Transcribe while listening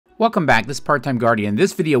Welcome back, this is Part-Time Guardian. In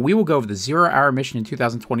this video, we will go over the 0-hour mission in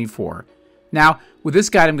 2024. Now, with this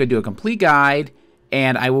guide, I'm going to do a complete guide,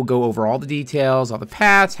 and I will go over all the details, all the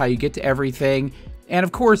paths, how you get to everything. And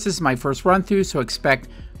of course, this is my first run-through, so expect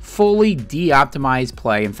fully de-optimized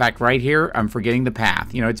play. In fact, right here, I'm forgetting the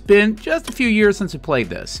path. You know, it's been just a few years since we played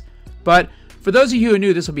this. But for those of you who are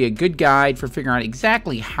new, this will be a good guide for figuring out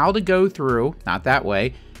exactly how to go through, not that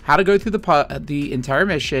way, how to go through the entire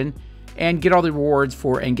mission, and get all the rewards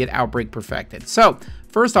for and get Outbreak perfected. So,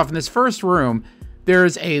 first off, in this first room,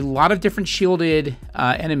 there's a lot of different shielded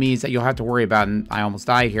enemies that you'll have to worry about, and I almost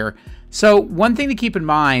die here. So, one thing to keep in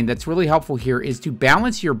mind that's really helpful here is to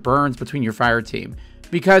balance your burns between your fire team.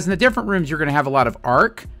 Because in the different rooms, you're going to have a lot of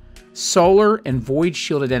arc, solar, and void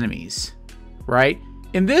shielded enemies, right?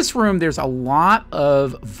 In this room, there's a lot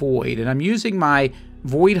of void, and I'm using my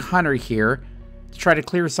void hunter here to try to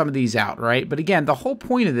clear some of these out, right? But again, the whole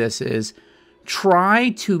point of this is try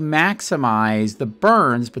to maximize the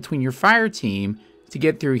burns between your fire team to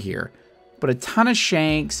get through here. But a ton of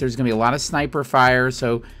shanks, there's going to be a lot of sniper fire,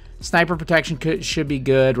 so sniper protection should be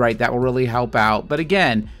good, right? That will really help out. But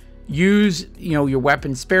again, use your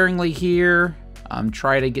weapon sparingly here.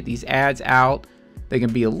 Try to get these ads out. They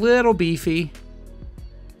can be a little beefy,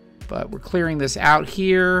 but we're clearing this out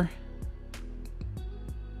here.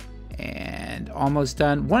 And almost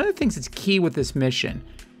done. One of the things that's key with this mission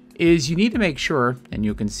is you need to make sure, and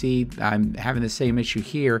you can see I'm having the same issue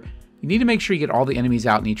here, you need to make sure you get all the enemies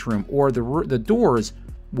out in each room or the doors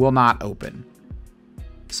will not open.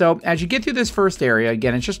 So as you get through this first area,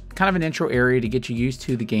 again, it's just kind of an intro area to get you used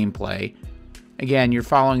to the gameplay. Again, you're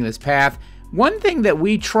following this path. One thing that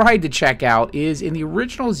we tried to check out is in the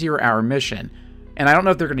original 0-hour mission, and I don't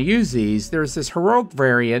know if they're going to use these, there's this heroic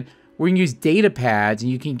variant where you can use data pads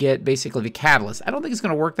and you can get basically the catalyst. I don't think it's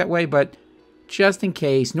going to work that way, but just in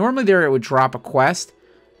case. Normally there it would drop a quest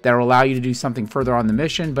that will allow you to do something further on the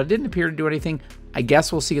mission, but it didn't appear to do anything. I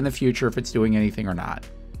guess we'll see in the future if it's doing anything or not.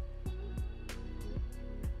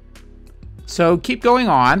 So keep going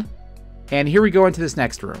on, and here we go into this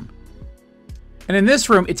next room. And in this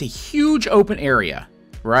room, it's a huge open area,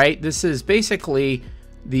 right? This is basically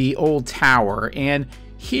the old tower, and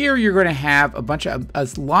here you're going to have a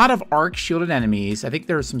lot of arc shielded enemies. I think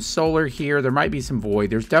there's some solar here. There might be some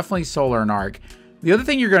void. There's definitely solar and arc. The other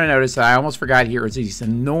thing you're going to notice that I almost forgot here is these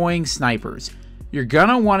annoying snipers. You're going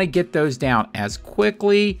to want to get those down as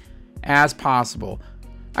quickly as possible.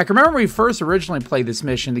 I can remember when we first originally played this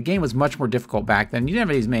mission, the game was much more difficult back then. You didn't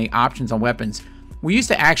have as many options on weapons. We used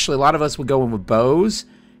to actually, a lot of us would go in with bows,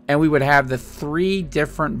 and we would have the 3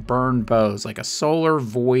 different burn bows, like a solar,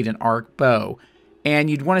 void, and arc bow.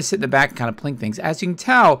 And you'd want to sit in the back and kind of plink things. As you can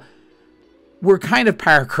tell, we're kind of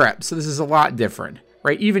power crept, so this is a lot different,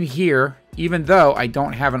 right? Even here, even though I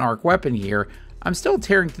don't have an arc weapon here, I'm still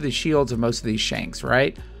tearing through the shields of most of these shanks,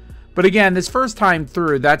 right? But again, this first time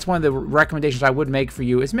through, that's one of the recommendations I would make for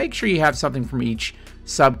you is make sure you have something from each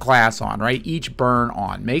subclass on, right? Each burn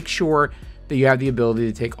on. Make sure that you have the ability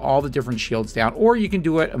to take all the different shields down, or you can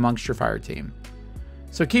do it amongst your fire team.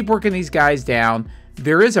 So keep working these guys down.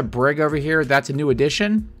 There is a brig over here. That's a new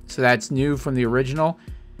addition, so that's new from the original.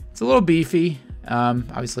 It's a little beefy.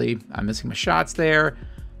 Obviously, I'm missing my shots there,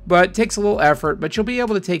 but it takes a little effort, but you'll be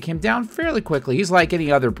able to take him down fairly quickly. He's like any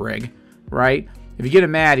other brig, right? If you get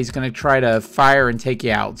him mad, he's going to try to fire and take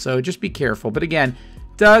you out, so just be careful. But again,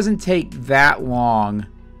 doesn't take that long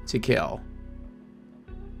to kill.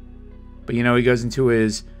 But, he goes into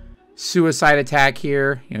his suicide attack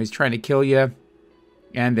here. He's trying to kill you,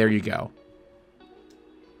 and there you go.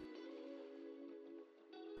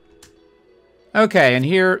 Okay, and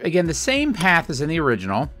here, again, the same path as in the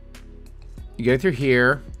original. You go through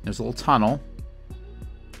here. There's a little tunnel.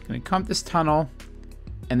 Going to come up this tunnel,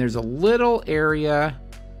 and there's a little area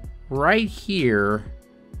right here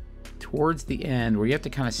towards the end where you have to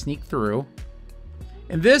kind of sneak through.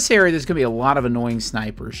 In this area, there's going to be a lot of annoying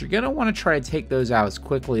snipers. You're going to want to try to take those out as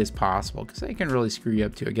quickly as possible because they can really screw you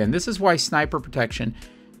up too. Again, this is why sniper protection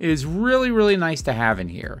is really, really nice to have in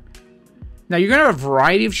here. Now, you're going to have a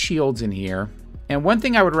variety of shields in here. And one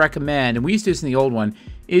thing I would recommend, and we used to do this in the old one,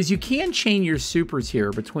 is you can chain your supers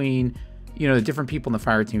here between, the different people in the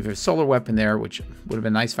fire team. If there's a solar weapon there, which would have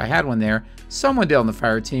been nice if I had one there, someone did on the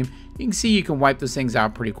fire team, you can see you can wipe those things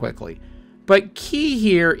out pretty quickly. But key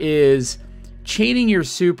here is chaining your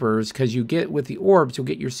supers, because you get with the orbs, you'll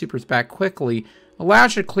get your supers back quickly,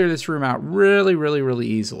 allows you to clear this room out really, really, really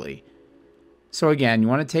easily. So again, you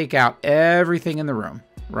want to take out everything in the room,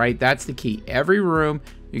 right? That's the key. Every room,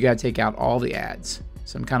 you got to take out all the ads.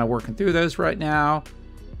 So I'm kind of working through those right now.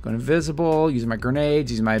 Going invisible, using my grenades,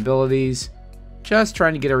 using my abilities. Just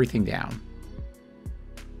trying to get everything down.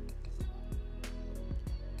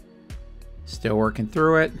 Still working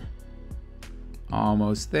through it.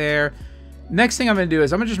 Almost there. Next thing I'm going to do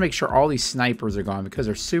is I'm going to just make sure all these snipers are gone because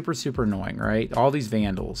they're super, super annoying, right? All these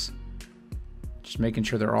vandals. Just making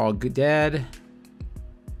sure they're all good, dead.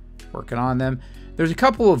 Working on them. There's a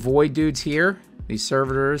couple of void dudes here. These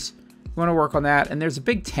servitors. You want to work on that. And there's a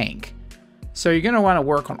big tank. So you're going to want to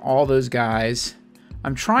work on all those guys.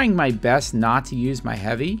 I'm trying my best not to use my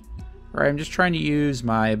heavy. Right? I'm just trying to use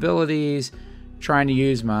my abilities. Trying to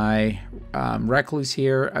use my recluse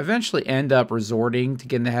here. I eventually end up resorting to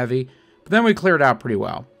getting the heavy. But then we clear it out pretty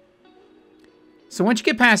well. So once you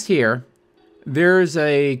get past here, there's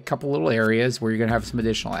a couple little areas where you're going to have some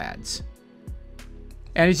additional ads.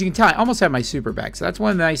 And as you can tell, I almost have my super back. So that's one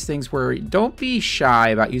of the nice things where don't be shy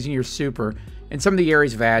about using your super in some of the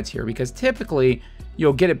areas of ads here. Because typically,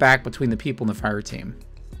 you'll get it back between the people in the fire team.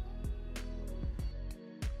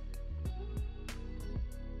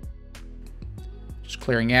 Just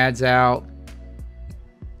clearing ads out.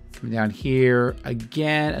 Coming down here.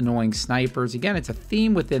 Again, annoying snipers. Again, it's a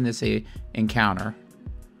theme within this encounter.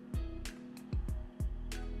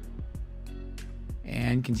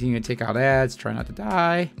 And continue to take out ads. Try not to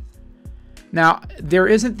die. Now, there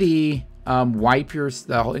isn't the wipe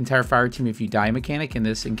the whole entire fire team if you die mechanic in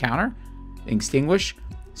this encounter. Extinguish.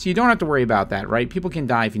 So you don't have to worry about that, right? People can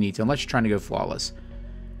die if you need to, unless you're trying to go flawless.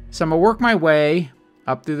 So I'm going to work my way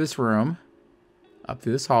up through this room. Up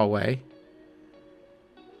through this hallway.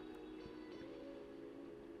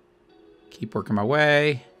 Keep working my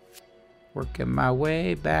way. Working my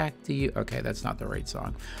way back to you. Okay, that's not the right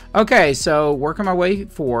song. Okay, so working my way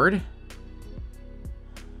forward.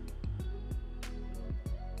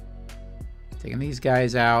 Taking these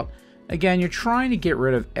guys out. Again, you're trying to get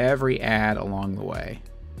rid of every ad along the way.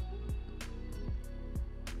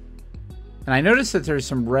 And I noticed that there's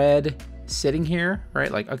some red sitting here,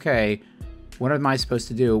 right? Like, okay, what am I supposed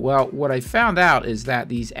to do? Well, what I found out is that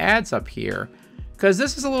these ads up here, because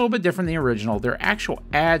this is a little bit different than the original, there are actual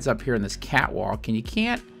ads up here in this catwalk, and you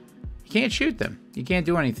can't shoot them. You can't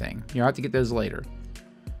do anything. You'll have to get those later.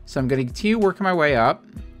 So I'm going to continue working my way up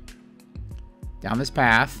down this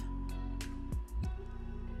path.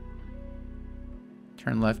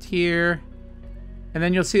 Turn left here. And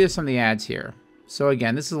then you'll see there's some of the ads here. So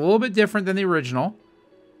again, this is a little bit different than the original.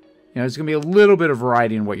 You know, there's going to be a little bit of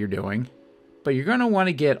variety in what you're doing. But you're going to want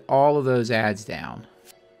to get all of those ads down.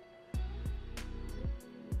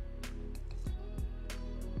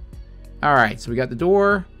 Alright, so we got the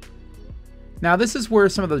door. Now this is where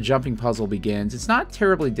some of the jumping puzzle begins. It's not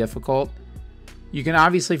terribly difficult. You can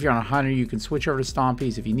obviously, if you're on a hunter, you can switch over to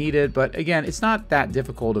stompies if you need it. But again, it's not that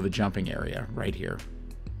difficult of a jumping area right here.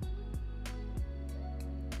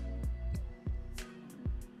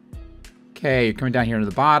 Okay, you're coming down here to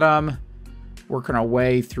the bottom. Working our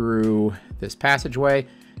way through this passageway.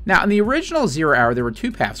 Now, in the original 0 Hour, there were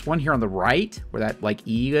two paths. One here on the right, where that, like,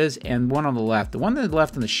 E is, and one on the left. The one that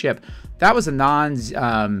left on the ship, that was a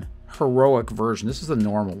non-heroic version. This was the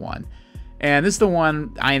normal one. And this is the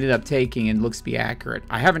one I ended up taking and looks to be accurate.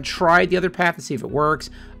 I haven't tried the other path to see if it works.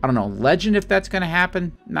 I don't know, Legend, if that's going to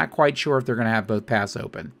happen. Not quite sure if they're going to have both paths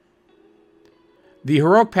open. The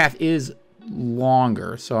heroic path is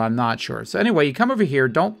longer, so I'm not sure. So anyway, you come over here.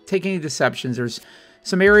 Don't take any deceptions. There's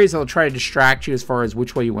some areas that will try to distract you as far as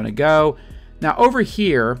which way you want to go. Now over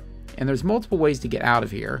here, and there's multiple ways to get out of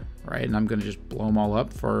here, right? And I'm going to just blow them all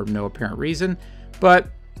up for no apparent reason. But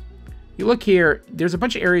you look here, there's a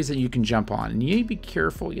bunch of areas that you can jump on. And you need to be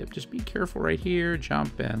careful. Yep, just be careful right here.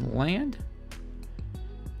 Jump and land.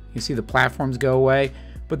 You see the platforms go away.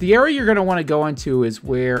 But the area you're going to want to go into is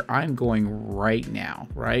where I'm going right now,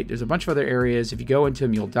 right? There's a bunch of other areas. If you go into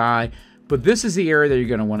them, you'll die. But this is the area that you're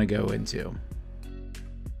going to want to go into.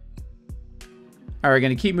 All right, we're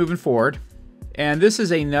going to keep moving forward. And this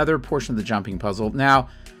is another portion of the jumping puzzle. Now,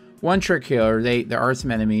 one trick here, there are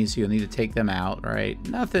some enemies. So you'll need to take them out, right?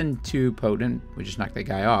 Nothing too potent. We just knocked that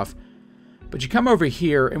guy off. But you come over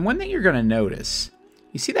here, and one thing you're going to notice,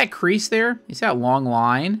 you see that crease there? You see that long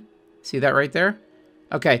line? See that right there?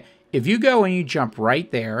 Okay, if you go and you jump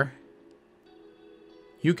right there,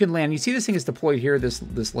 you can land. You see this thing is deployed here,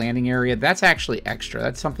 this landing area. That's actually extra.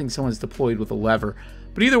 That's something someone's deployed with a lever.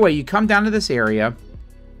 But either way, you come down to this area,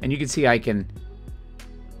 and you can see I can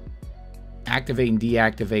activate and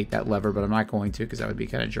deactivate that lever, but I'm not going to because that would be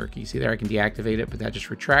kind of jerky. You see there, I can deactivate it, but that just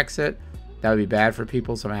retracts it. That would be bad for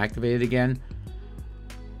people, so I'm going to activate it again.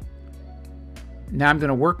 Now I'm going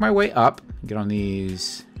to work my way up, get on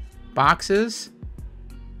these boxes,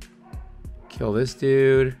 kill this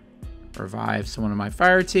dude, revive someone on my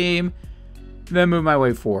fire team, then move my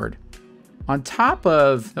way forward. On top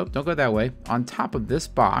of, nope, don't go that way. On top of this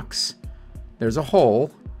box, there's a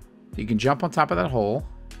hole, You can jump on top of that hole.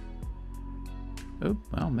 Oh,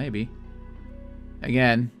 well, maybe.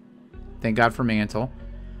 Again, thank God for mantle.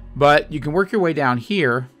 But you can work your way down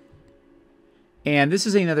here. And this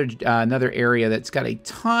is another area that's got a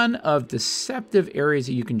ton of deceptive areas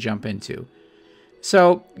that you can jump into.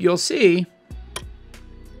 So you'll see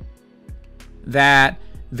that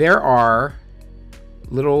there are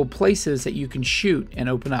little places that you can shoot and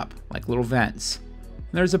open up, like little vents. And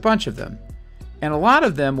there's a bunch of them. And a lot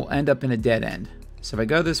of them will end up in a dead end. So if I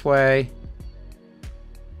go this way,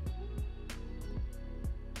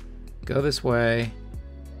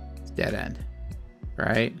 it's dead end,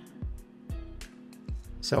 right?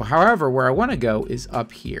 So however, where I want to go is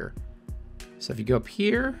up here. So if you go up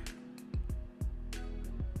here,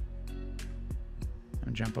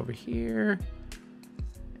 and jump over here,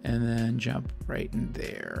 and then jump right in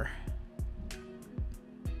there.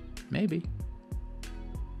 Maybe.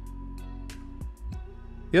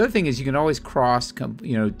 The other thing is you can always cross,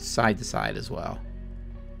 you know, side to side as well.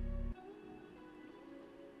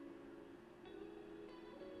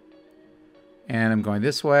 And I'm going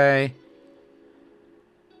this way.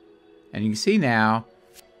 And you can see now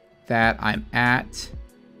that I'm at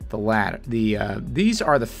the ladder. These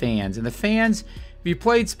are the fans. And the fans, if you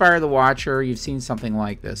played Spyro the Watcher, you've seen something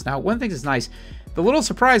like this. Now, one thing that's nice, the little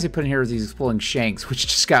surprise I put in here is these exploding shanks, which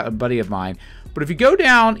just got a buddy of mine. But if you go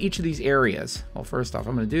down each of these areas, well, first off,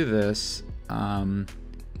 I'm going to do this.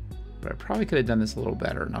 But I probably could have done this a little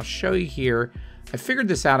better. And I'll show you here. I figured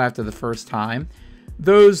this out after the first time.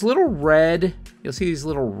 Those little red, you'll see these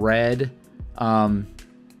little red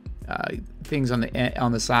things on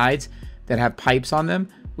the sides that have pipes on them.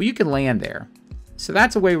 Well, you can land there. So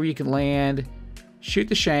that's a way where you can land, shoot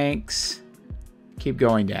the shanks, keep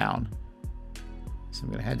going down. So I'm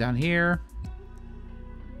going to head down here.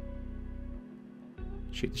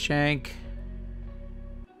 Shoot the shank.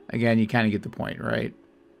 Again, you kind of get the point, right?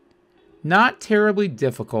 Not terribly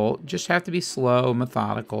difficult. Just have to be slow,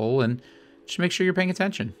 methodical, and just make sure you're paying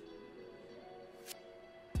attention.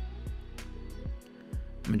 I'm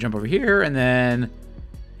going to jump over here, and then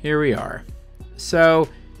here we are. So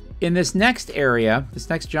in this next area, this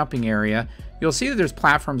next jumping area, you'll see that there's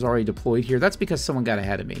platforms already deployed here. That's because someone got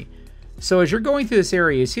ahead of me. So as you're going through this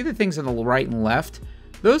area, you see the things on the right and left.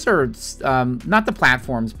 Those are not the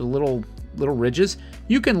platforms, but little ridges.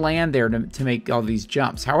 You can land there to make all these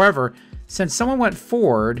jumps. However, since someone went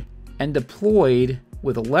forward and deployed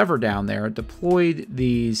with a lever down there, deployed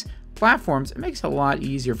these platforms, it makes it a lot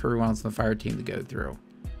easier for everyone else on the fire team to go through.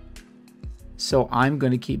 So I'm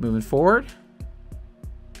going to keep moving forward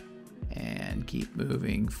and keep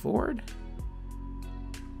moving forward.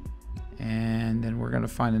 And then we're going to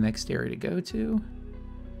find the next area to go to.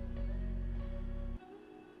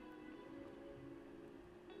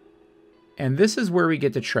 And this is where we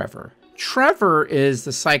get to Trevor. Trevor is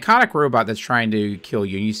the psychotic robot that's trying to kill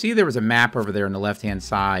you. And you see there was a map over there on the left-hand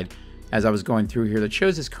side as I was going through here that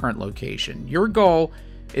shows his current location. Your goal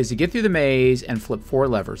is to get through the maze and flip 4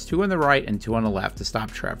 levers, 2 on the right and 2 on the left to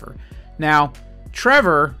stop Trevor. Now,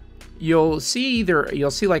 Trevor, you'll see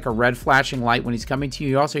like a red flashing light when he's coming to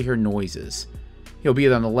you. You also hear noises. He'll be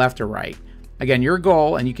either on the left or right. Again, your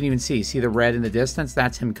goal, and you can even see the red in the distance,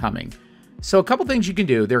 that's him coming. So a couple things you can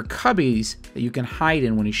do. There are cubbies that you can hide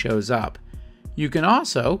in when he shows up. You can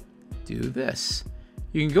also do this.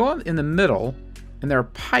 You can go in the middle, and there are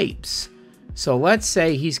pipes. So let's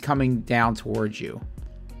say he's coming down towards you.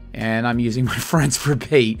 And I'm using my friends for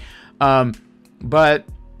bait. But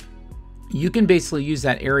you can basically use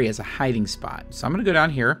that area as a hiding spot. So I'm going to go down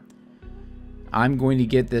here. I'm going to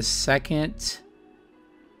get this second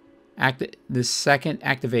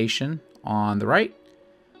activation on the right.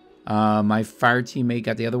 My fire teammate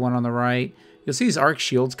got the other one on the right. You'll see these arc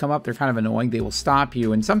shields come up. They're kind of annoying. They will stop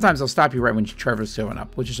you. And sometimes they'll stop you right when Trevor's showing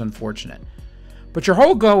up, which is unfortunate. But your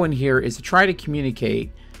whole goal in here is to try to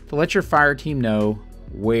communicate, to let your fire team know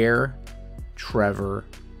where Trevor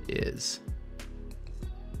is.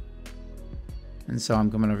 And so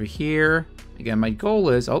I'm coming over here. Again, my goal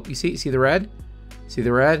is, oh, you see the red? See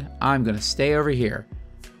the red? I'm going to stay over here.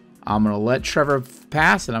 I'm going to let Trevor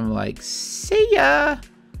pass, and I'm like, see ya.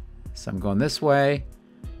 So I'm going this way.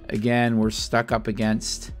 Again, we're stuck up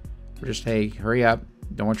against, we're just, hey, hurry up.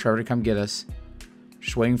 Don't want Trevor to come get us.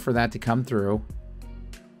 Just waiting for that to come through.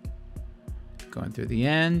 Going through the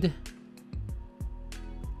end.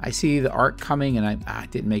 I see the arc coming, and I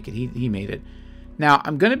didn't make it. He made it. Now,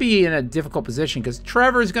 I'm going to be in a difficult position because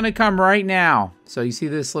Trevor is going to come right now. So you see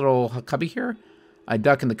this little cubby here? I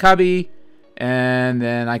duck in the cubby, and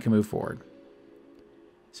then I can move forward.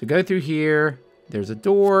 So go through here. There's a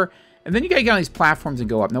door. And then you gotta get on these platforms and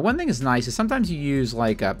go up. Now, one thing is nice is sometimes you use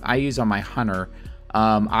like, I use on my hunter,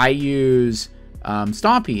 I use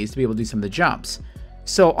stompies to be able to do some of the jumps.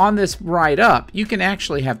 So on this ride up, you can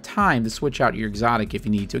actually have time to switch out your exotic if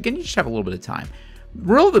you need to. Again, you just have a little bit of time.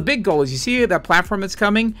 Really, the big goal is you see that platform that's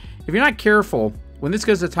coming? If you're not careful, when this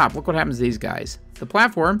goes to the top, look what happens to these guys. The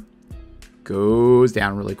platform goes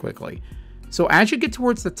down really quickly. So as you get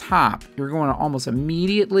towards the top, you're going to almost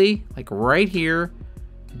immediately, like right here,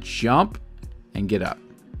 jump and get up.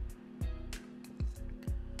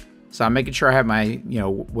 So I'm making sure I have my,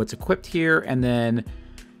 what's equipped here. And then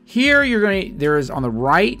here there's on the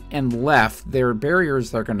right and left, there are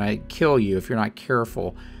barriers that are going to kill you if you're not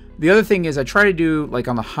careful. The other thing is I try to do, like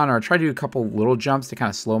on the hunter, I try to do a couple little jumps to kind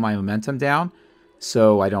of slow my momentum down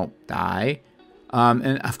so I don't die.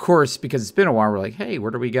 And of course, because it's been a while, we're like, hey,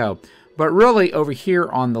 where do we go? But really over here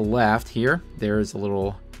on the left here, there's a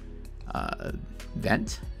little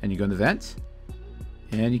vent, and you go in the vent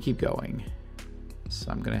and you keep going.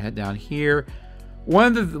 So I'm going to head down here.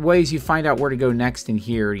 One of the ways you find out where to go next in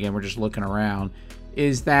here, again, we're just looking around,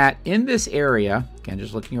 is that in this area, again,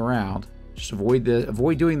 just looking around, just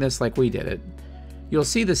avoid doing this like we did it. You'll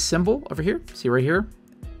see the symbol over here. See right here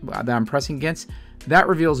that I'm pressing against? That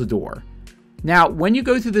reveals a door. Now, when you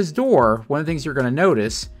go through this door, one of the things you're going to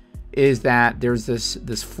notice is that there's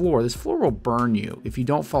this floor. This floor will burn you if you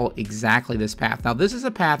don't follow exactly this path. Now, this is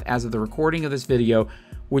a path as of the recording of this video,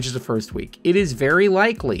 which is the first week. It is very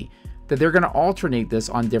likely that they're going to alternate this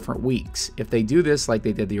on different weeks if they do this like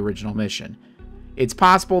they did the original mission. It's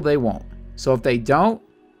possible they won't. So if they don't,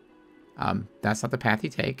 that's not the path you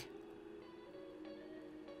take.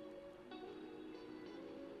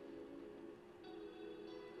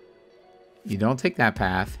 You don't take that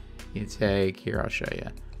path. You take, here, I'll show you.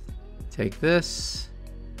 Take this.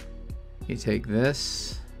 You take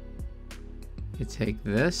this. You take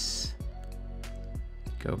this.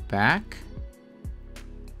 Go back.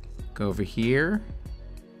 Go over here.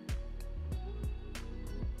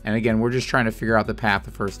 And again, we're just trying to figure out the path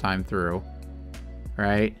the first time through.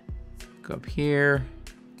 Right? Go up here.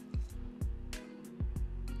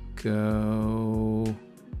 Go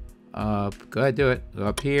up. Go ahead, do it. Go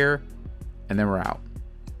up here. And then we're out.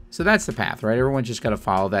 So that's the path, right? Everyone's just got to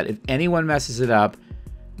follow that. If anyone messes it up,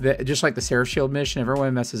 just like the Seraph Shield mission, if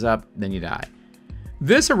everyone messes up, then you die.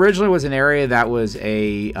 This originally was an area that was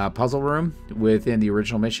a puzzle room within the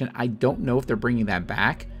original mission. I don't know if they're bringing that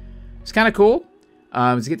back. It's kind of cool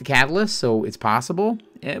to get the catalyst, so it's possible,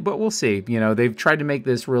 but we'll see. They've tried to make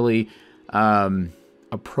this really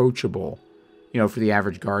approachable, for the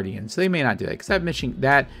average Guardian. So they may not do that because that mission,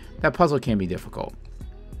 that puzzle can be difficult.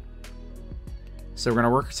 So we're going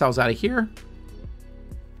to work ourselves out of here.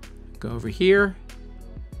 Go over here.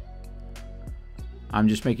 I'm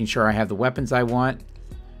just making sure I have the weapons I want.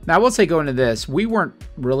 Now, I will say going into this, we weren't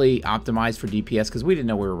really optimized for DPS because we didn't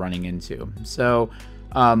know what we were running into. So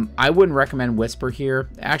I wouldn't recommend Whisper here.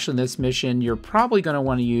 Actually, in this mission, you're probably going to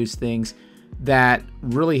want to use things that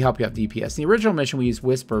really help you out DPS. In the original mission, we used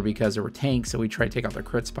Whisper because there were tanks, so we tried to take out their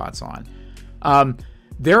crit spots on.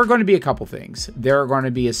 There are going to be a couple things. There are going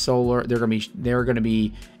to be there are going to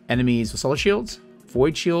be enemies with solar shields,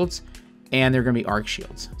 void shields, and there are going to be arc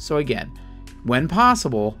shields. So again, when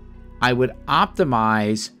possible, I would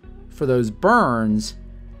optimize for those burns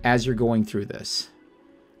as you're going through this.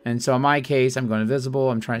 And so in my case, I'm going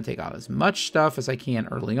invisible. I'm trying to take out as much stuff as I can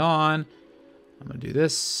early on. I'm going to do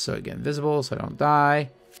this so I get invisible so I don't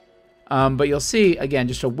die. But you'll see, again,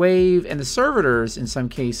 just a wave. And the servitors, in some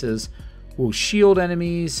cases, will shield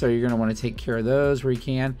enemies, so you're going to want to take care of those where you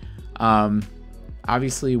can.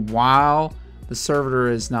 Obviously, while the servitor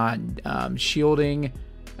is not shielding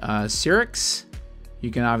Syrinx, you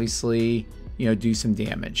can obviously do some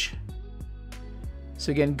damage.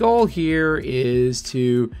 So again, goal here is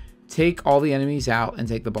to take all the enemies out and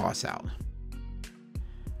take the boss out.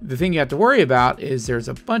 The thing you have to worry about is there's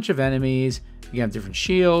a bunch of enemies. You have different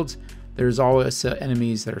shields. There's always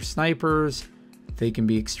enemies that are snipers. They can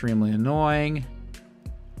be extremely annoying.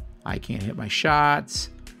 I can't hit my shots.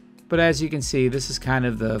 But as you can see, this is kind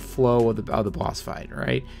of the flow of the boss fight,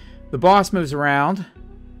 right? The boss moves around.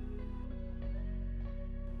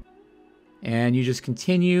 And you just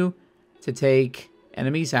continue to take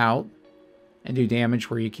enemies out and do damage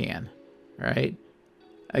where you can, right?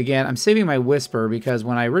 Again, I'm saving my Whisper because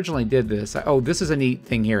when I originally did this, oh, this is a neat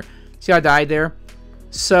thing here. See how I died there?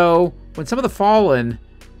 So when some of the Fallen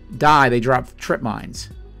die, they drop trip mines.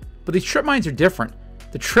 But these trip mines are different.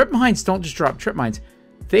 The trip mines don't just drop trip mines.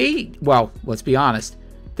 Well, let's be honest,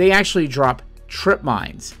 they actually drop trip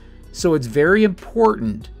mines. So it's very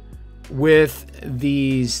important with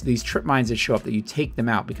these trip mines that show up, that you take them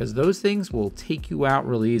out, because those things will take you out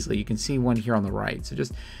really easily. You can see one here on the right. So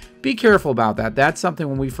just be careful about that. That's something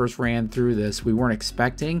when we first ran through this, we weren't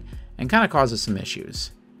expecting and kind of caused us some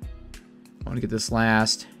issues. I want to get this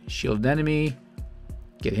last shielded enemy,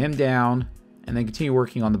 get him down, and then continue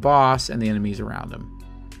working on the boss and the enemies around him.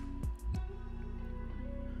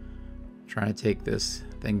 Trying to take this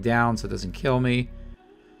thing down so it doesn't kill me.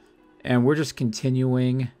 And we're just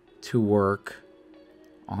continuing to work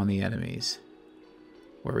on the enemies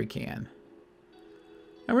where we can.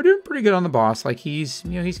 And we're doing pretty good on the boss. Like he's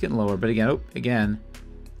getting lower. But again,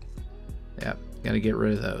 yep, got to get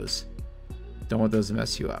rid of those. Don't want those to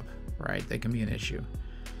mess you up, right? They can be an issue.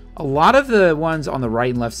 A lot of the ones on the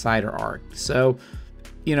right and left side are arced. So,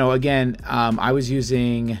 again, I was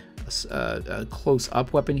using a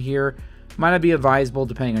close-up weapon here. Might not be advisable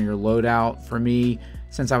depending on your loadout. For me,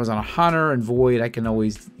 since I was on a hunter and void, I can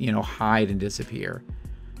always, hide and disappear.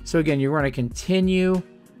 So again, you're going to continue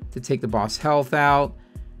to take the boss health out,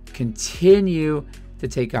 continue to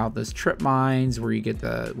take out those trip mines where you get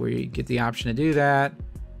the option to do that.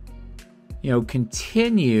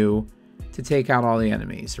 Continue to take out all the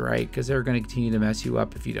enemies, right? Because they're going to continue to mess you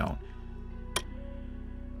up if you don't.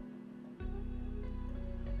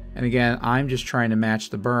 And again, I'm just trying to match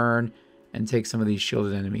the burn and take some of these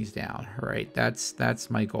shielded enemies down, right? That's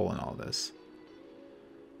my goal in all this,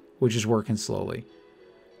 which is working slowly.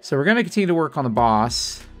 So we're going to continue to work on the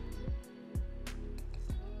boss.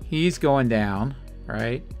 He's going down,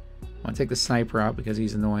 right? I want to take the sniper out because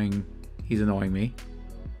he's annoying me.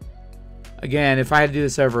 Again, if I had to do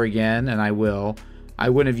this over again, and I will, I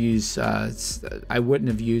wouldn't have used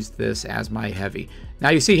this as my heavy. Now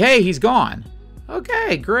you see, hey, he's gone.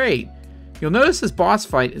 Okay, great. You'll notice this boss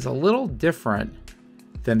fight is a little different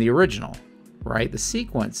than the original, right? The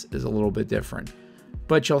sequence is a little bit different.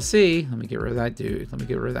 But you'll see, let me get rid of that dude. Let me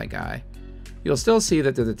get rid of that guy. You'll still see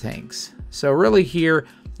that they're the tanks. So really here,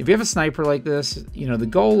 if you have a sniper like this, the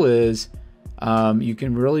goal is you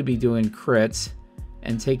can really be doing crits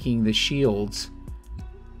and taking the shields,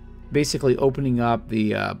 basically opening up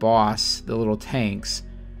the boss, the little tanks,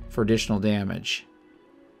 for additional damage,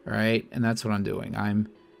 right? And that's what I'm doing. I'm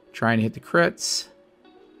trying to hit the crits,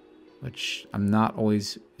 which I'm not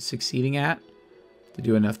always succeeding at, to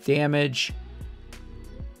do enough damage.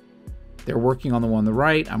 They're working on the one on the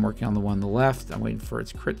right. I'm working on the one on the left. I'm waiting for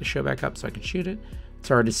its crit to show back up so I can shoot it. It's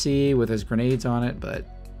hard to see with those grenades on it, but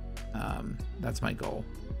that's my goal.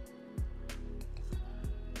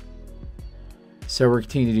 So we're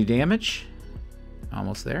continuing to do damage.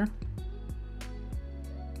 Almost there.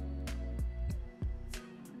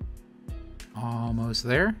 Almost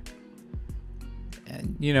there.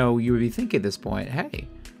 And you would be thinking at this point, hey,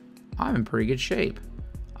 I'm in pretty good shape.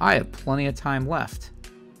 I have plenty of time left.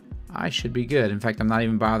 I should be good. In fact, I'm not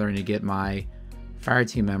even bothering to get my fire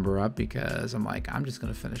team member up because I'm like, I'm just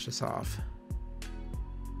going to finish this off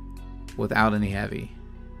without any heavy.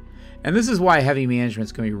 And this is why heavy management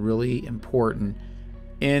is going to be really important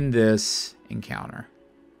in this encounter,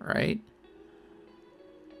 right?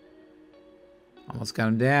 Almost got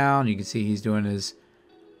him down. You can see he's doing his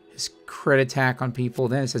crit attack on people.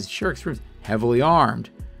 Then it says, sure, experience heavily armed.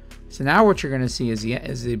 So now what you're going to see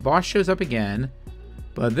is the boss shows up again,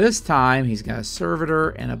 but this time he's got a servitor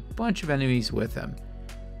and a bunch of enemies with him.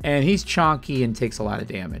 And he's chonky and takes a lot of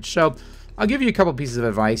damage. So I'll give you a couple pieces of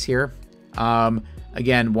advice here.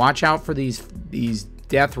 Again, watch out for these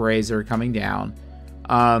death rays that are coming down.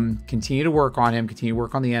 Continue to work on him. Continue to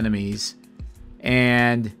work on the enemies.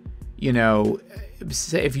 And,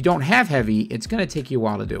 if you don't have heavy, it's going to take you a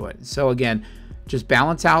while to do it. So again, just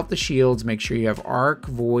balance out the shields. Make sure you have arc,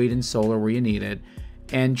 void, and solar where you need it.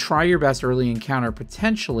 And try your best early encounter,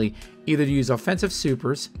 potentially either to use offensive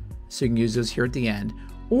supers, so you can use those here at the end,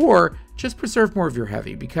 or just preserve more of your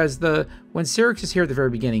heavy, because when Syrinx is here at the very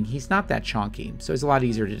beginning, he's not that chunky, so it's a lot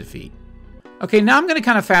easier to defeat. Okay, now I'm going to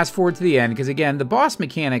kind of fast forward to the end, because again, the boss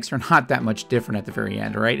mechanics are not that much different at the very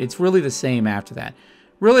end, right? It's really the same after that.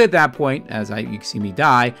 Really at that point, you can see me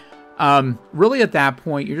die, really at that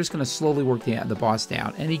point, you're just going to slowly work the boss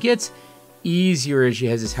down, and he gets easier as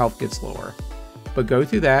his health gets lower. But go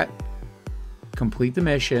through that, complete the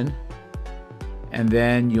mission, and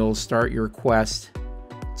then you'll start your quest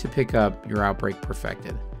to pick up your Outbreak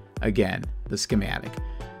Perfected. Again, the schematic.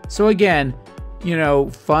 So again,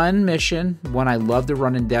 fun mission, one I love to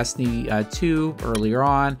run in Destiny 2 earlier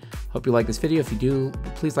on. Hope you like this video. If you do,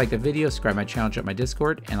 please like the video, subscribe to my channel, join my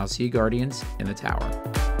Discord, and I'll see you Guardians in the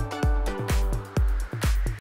tower.